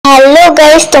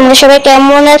Guys, তোমরা সবাই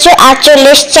কেমন আছো? আজ চলে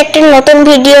এসেছি একটা নতুন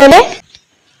ভিডিও নিয়ে।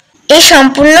 এই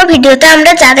সম্পূর্ণ ভিডিওতে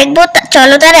আমরা যা দেখবো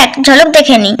চলো তার এক ঝলক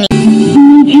দেখে নিই।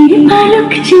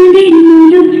 পালক চাঁদের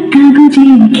nolok কাগজে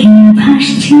খেয়ে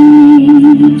ভাসছে।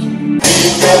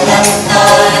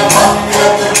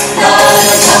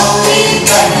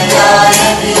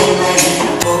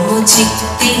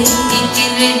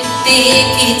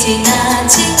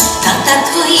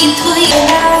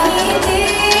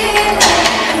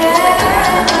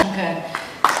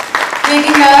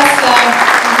 Taking us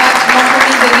not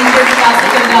only the Indian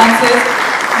classical dances,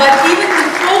 but even the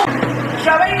folk.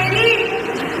 সবাই রেডি?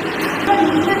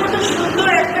 নিজের মতো সুন্দর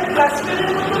একটা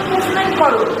ক্লাসিক্যালের মতো মুভমেন্ট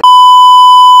করো।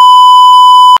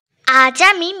 আজ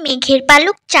আমি মেঘের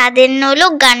পালক চাঁদের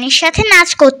nolok গানের সাথে নাচ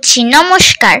করছি।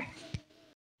 নমস্কার।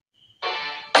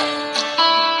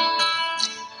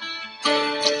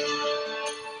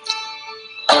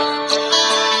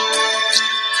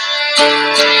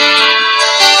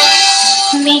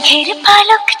 মেঘের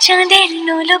পালক চাঁদের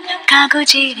nolok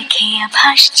কাগজের খেয়া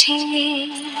ভাসছে।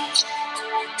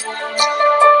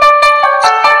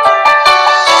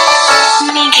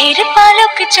 মেঘের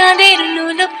পালক চাঁদের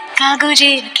nolok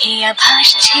কাগজের খেয়া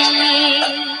ভাসছে।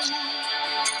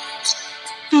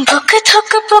 বুক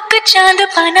থুক বুক চাঁদ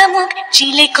পানা মুখ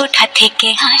চিলে কোঠা থেকে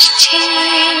হাসছে।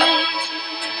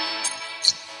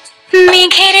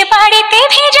 মেঘের বাড়িতে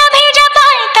ভেজা ভেজা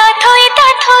পায় তাথই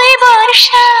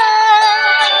বর্ষা।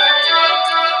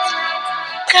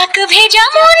 কাক ভেজা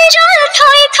মন জল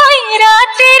থই থই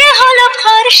রাতের হলো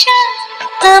ফর্সা।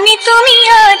 আমি তুমি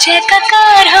আজ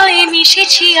একাকার হয়ে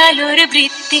মিশেছি আলোর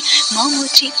বৃত্তে। মম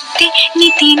চিত্তে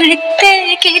নীতি নৃত্যে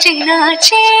কে যে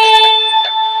নাচে।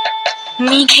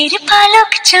 মেঘের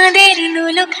পালক চাঁদের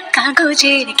nolok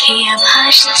কাগজের খেয়া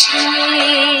ভাসছে।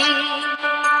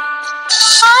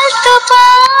 আলতো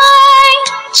পায়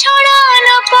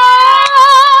ছড়ানো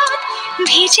পথ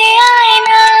ভিজে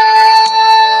আয়না।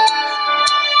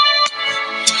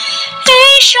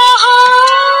 এই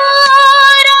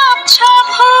শহর আবছা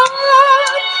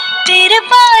ভোর টের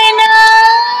পায় না।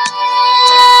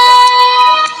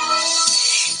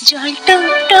 জল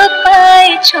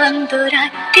টোপায় ছন্দ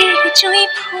রাতের জুঁই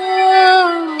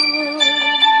ফুল।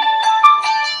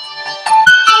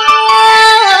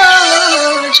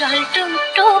 জল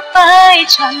টোপায়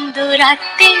ছন্দ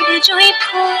রাতের জুঁই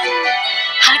ফুল।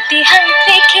 হাতে হাত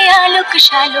রেখে আলোক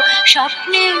শালো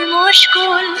স্বপ্নের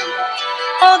মুশকুল।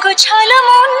 অগোছালো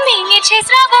মন ভেঙেছে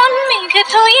শ্রাবণ মেঘ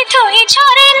থই থই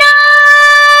ঝরে না।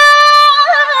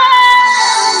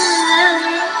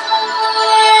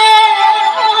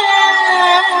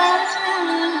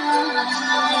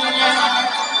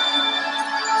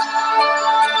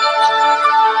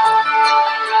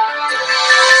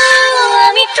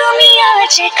 আমি তুমি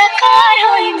আজ একাকার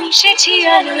হয়ে মিশেছি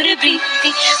আলোর বৃত্তে।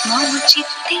 মম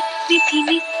চিত্তে নীতি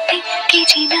নিত্যে কে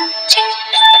যে নাচে।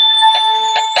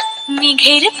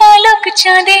 মেঘের পালক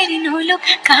চাঁদের nolok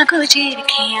কাগজের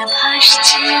খেয়া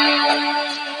ভাসছে।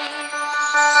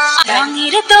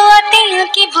 রঙের দোয়াতে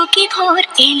আঁকি বুকি ভোর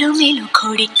এলোমেলো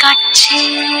ঘড়ি কাটছে।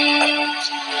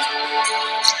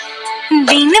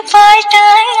 দিন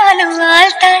পাল্টায় আলো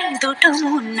আলতায় দুটো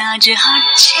মন আজ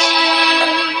হাঁটছে।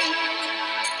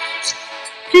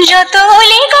 যত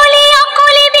অলি গলি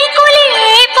অকলি বিকলি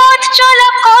এই পথ চলা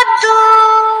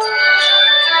কদ্দূর।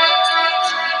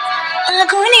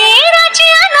 আগুনের আছে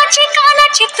আনাচে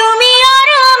কানাচে তুমি আর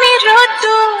আমি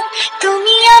রোদ্দুর।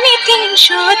 তুমি আমি তিন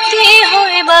সত্যি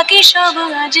হয়ে বাকি সব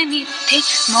আজ মিথ্যে।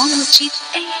 মম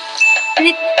চিত্তে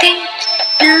নৃত্যে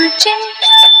নাচে।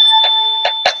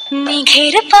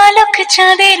 মেঘের পালক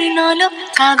চাঁদের nolok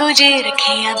কাগজের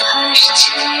খেয়া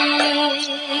ভাসছে।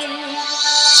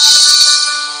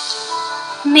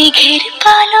 মেঘের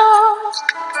পালক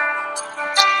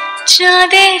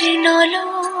চাঁদের nolok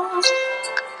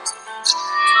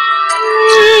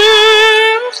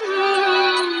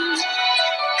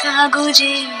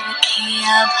কাগজের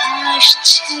খেয়া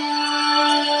ভাসছে।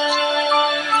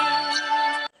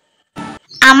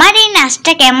 আমার এই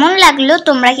নাচটা কেমন লাগলো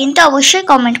তোমরা কিন্তু অবশ্যই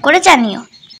কমেন্ট করে জানিও।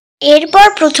 এরপর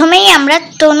প্রথমেই আমরা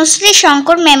তনুশ্রী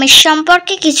শঙ্কর ম্যামের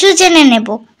সম্পর্কে কিছু জেনে নেব।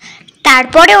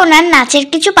 তারপরে ওনার নাচের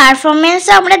কিছু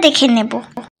পারফরমেন্সও আমরা দেখে নেব।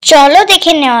 চলো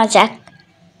দেখে নেওয়া যাক।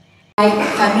 Like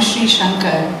Tanushree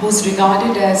Shankar, who's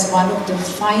regarded as one of the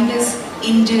finest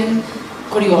Indian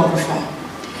choreographer.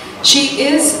 She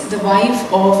is the wife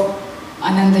of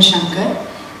Ananda Shankar,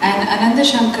 and Ananda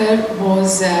Shankar was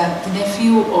the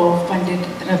nephew of Pandit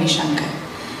Ravi Shankar.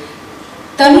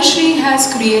 Tanushree has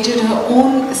created her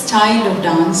own style of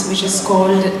dance, which is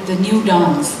called the new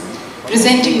dance.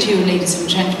 Presenting to you, ladies and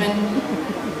gentlemen,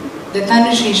 the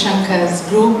Tanushree Shankar's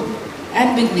group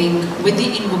and beginning with the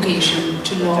invocation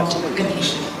to Lord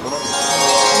Ganesha.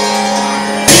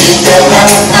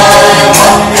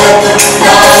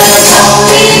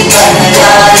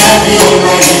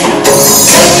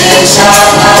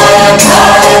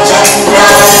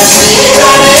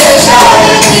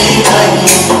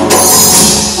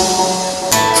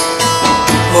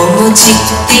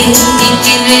 চিত্তে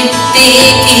নীতি নৃত্যে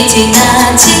কে যে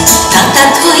নাচে তাতা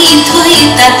থই থই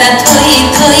তাতা থই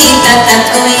থই তাতা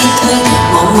থই থই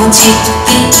মম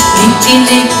চিত্তে নীতি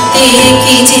নৃত্যে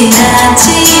কে যে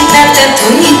নাচে তাতা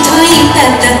থই থই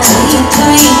তাতা থই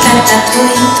থই তাতা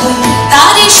থই থই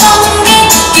তারি সঙ্গে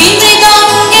কি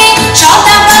মৃদঙ্গে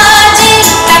সদা বাজে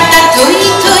তাতা থই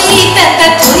থই তাতা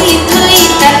থই থই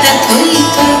তাতা থই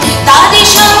থই তারি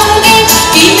সঙ্গে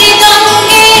কি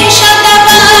মৃদঙ্গে সদা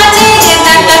বাজে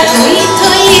তাতা থই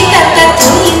থই তাতা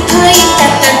থই থই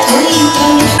তাতা থই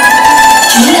থই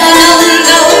কি আনন্দ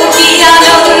কি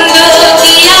আনন্দ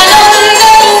কি আনন্দ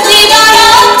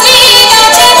দিবারাত্রি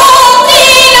নাচে ভক্তি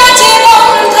নাচে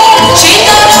বন্ধ সে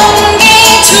তরঙ্গে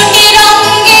ছুটি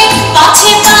রঙ্গে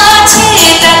পাছে পাছে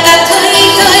তাতা থই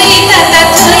থই তাতা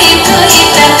থই থই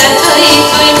তাতা থই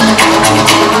থই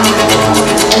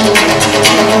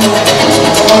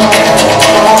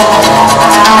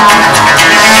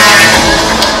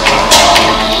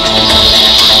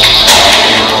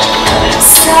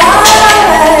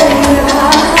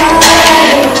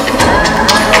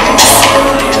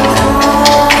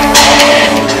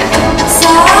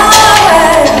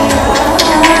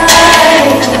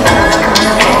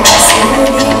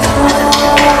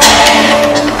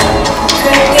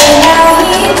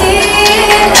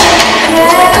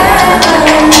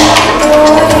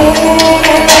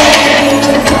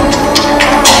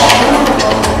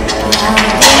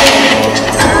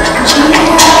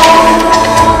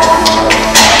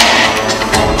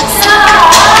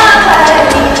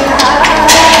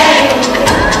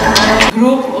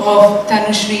Group of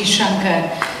Tanushree Shankar,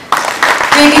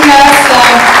 taking us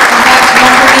in fact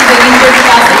not only the Indian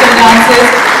classical dances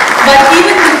but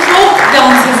even the folk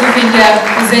dances of India,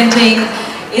 presenting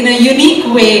in a unique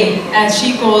way, as she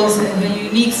calls the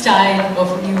unique style of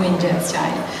New Indian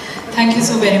style. Thank you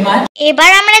so very much.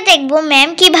 এবার আমরা দেখব ma'am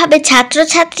কিভাবে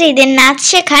ছাত্রছাত্রীদের নাচ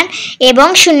শেখান এবং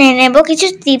শুনে নেব কিছু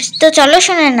টিপস। তো চলো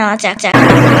শুনে নেওয়া যাক।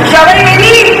 সবাই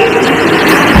রেডি?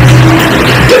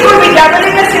 কি করবি, ডাবল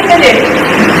না সিঙ্গেলে?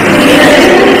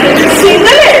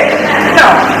 সিঙ্গেলে না,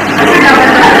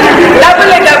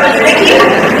 ডাবলে ডাবলে দেখি,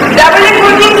 ডাবলে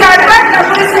করবি চারবার,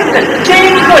 ডাবলে সিঙ্গেল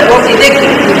চেঞ্জ করবো। ওকে দেখি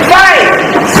 5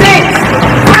 6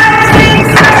 5 6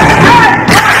 7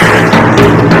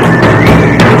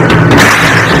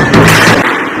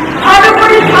 ভালো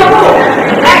করে খাবো,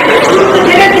 একটা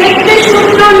যেটা দেখতে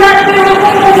সুন্দর লাগবে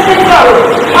ওরকম মুভমেন্ট করো,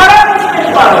 আরাম মুভমেন্ট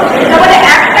করো। তাহলে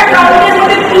একটা কাউন্টের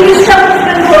মধ্যে 30টা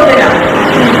মুভমেন্ট করবে না,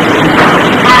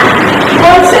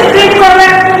 কনসেন্ট্রেট করো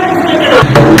একটা মুভমেন্টের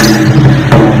উপর।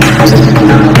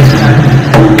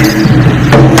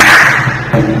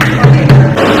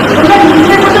 তোমরা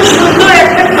নিজের মতো সুন্দর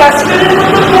একটা ক্লাস্টারের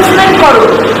মতো মুভমেন্ট করো।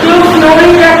 কেউ ফ্লোরে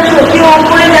যাচ্ছ, কেউ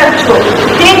ওপরে যাচ্ছ,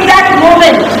 টেক দ্যাট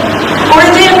মোমেন্ট করে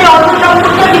যে আমি অল্প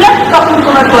নম্বরটা দিলাম, তখন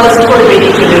তোমার বাস করে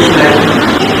বেরিয়ে চলে আসবে।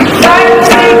 5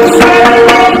 6 7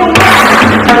 8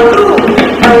 2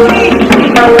 3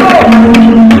 4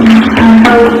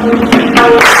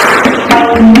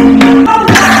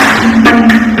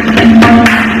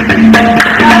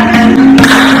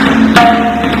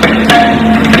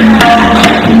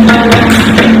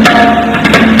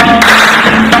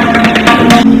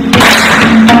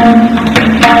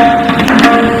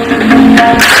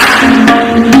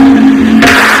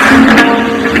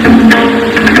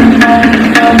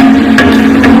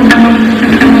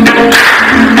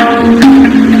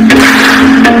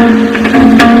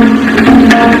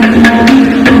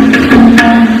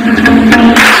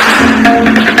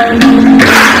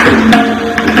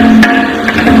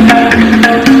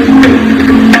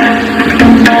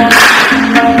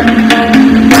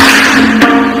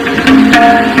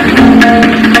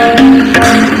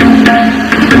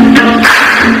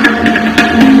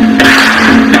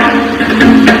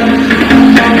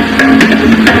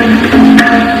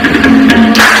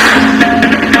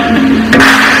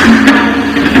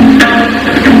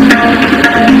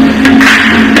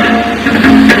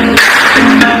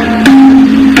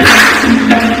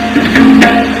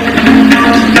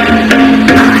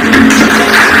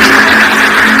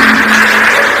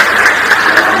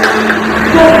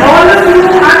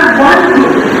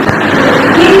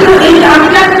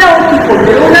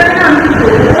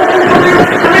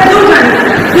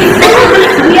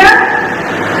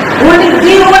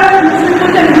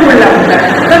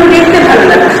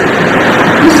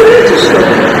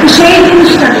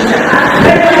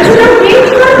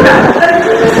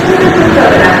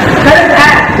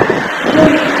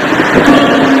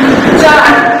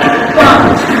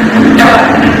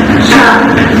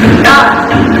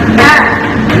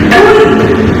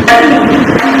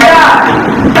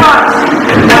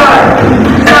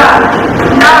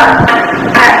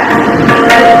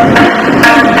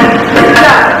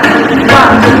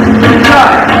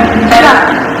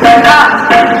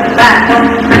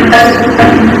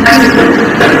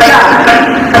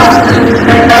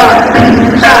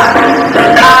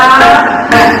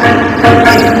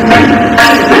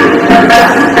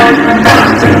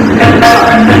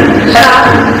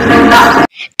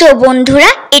 বন্ধুরা,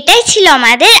 এটাই ছিল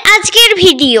আমাদের আজকের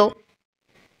ভিডিও।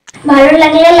 ভালো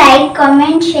লাগলে লাইক,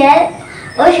 কমেন্ট, শেয়ার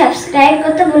ও সাবস্ক্রাইব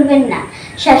করতে ভুলবেন না।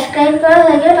 সাবস্ক্রাইব করা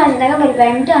হয়ে গেলে পাশে থাকা বেল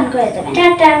বাটনটি অন করে দেবেন।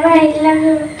 Tata, by, love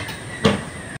you.